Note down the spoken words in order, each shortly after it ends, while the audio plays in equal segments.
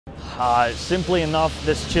Simply enough,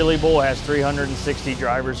 this Chili Bowl has 360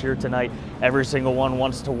 drivers here tonight. Every single one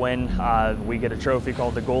wants to win. We get a trophy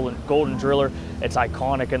called the Golden Driller. It's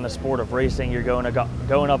iconic in the sport of racing. You're going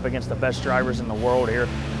up against the best drivers in the world here.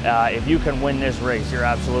 If you can win this race, you're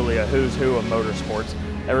absolutely a who's who of motorsports.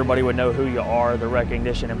 Everybody would know who you are. The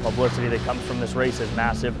recognition and publicity that comes from this race is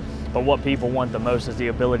massive. But what people want the most is the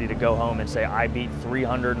ability to go home and say, I beat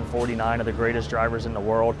 349 of the greatest drivers in the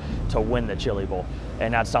world to win the Chili Bowl.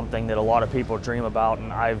 And that's something that a lot of people dream about,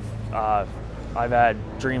 and I've had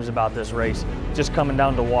dreams about this race just coming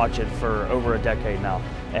down to watch it for over a decade now.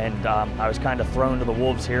 And I was kind of thrown to the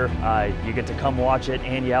wolves here. You get to come watch it,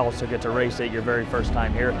 and you also get to race it your very first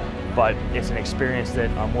time here. But it's an experience that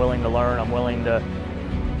I'm willing to learn, I'm willing to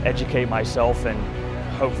educate myself, and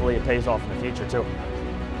hopefully it pays off in the future too.